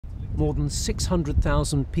more than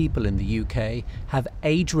 600,000 people in the UK have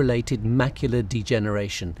age-related macular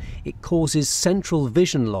degeneration. It causes central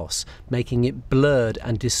vision loss, making it blurred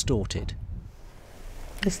and distorted.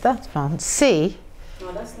 Is that one C?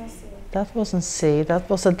 No, that's not C. That wasn't C, that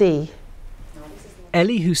was a D. No, this is not.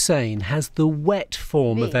 Ellie Hussein has the wet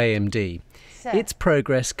form of AMD. Its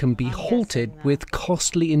progress can be halted with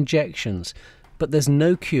costly injections, but there's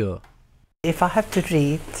no cure. If I have to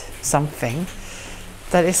read something,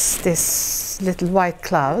 there is this little white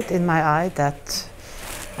cloud in my eye that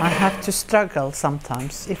I have to struggle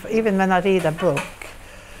sometimes. Even when I read a book,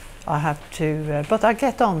 I have to, but I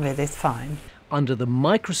get on with it fine. Under the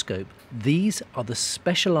microscope, these are the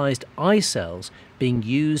specialised eye cells being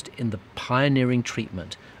used in the pioneering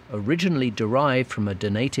treatment, originally derived from a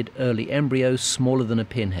donated early embryo smaller than a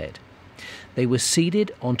pinhead. They were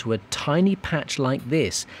seeded onto a tiny patch like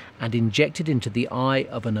this and injected into the eye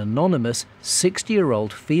of an anonymous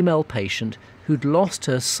 60-year-old female patient who'd lost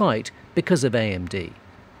her sight because of AMD.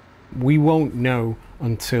 We won't know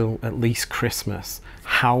until at least Christmas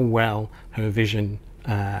how well her vision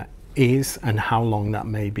is and how long that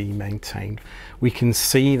may be maintained. We can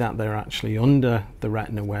see that they're actually under the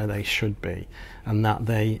retina where they should be and that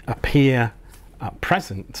they appear at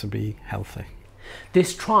present to be healthy.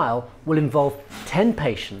 This trial will involve 10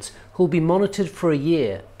 patients who'll be monitored for a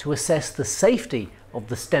year to assess the safety of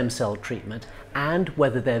the stem cell treatment and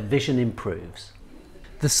whether their vision improves.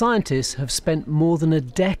 The scientists have spent more than a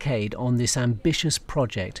decade on this ambitious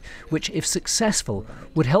project, which, if successful,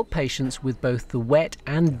 would help patients with both the wet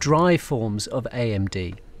and dry forms of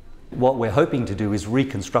AMD. What we're hoping to do is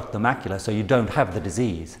reconstruct the macula so you don't have the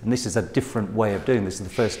disease. And this is a different way of doing this. This is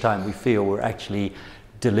the first time we feel we're actually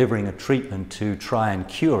delivering a treatment to try and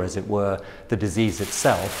cure, as it were, the disease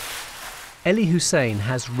itself. Ellie Hussein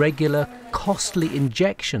has regular, costly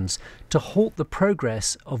injections to halt the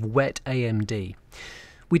progress of wet AMD.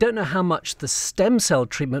 We don't know how much the stem cell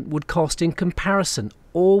treatment would cost in comparison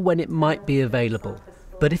or when it might be available.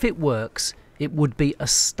 But if it works, it would be a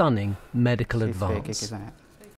stunning medical advance.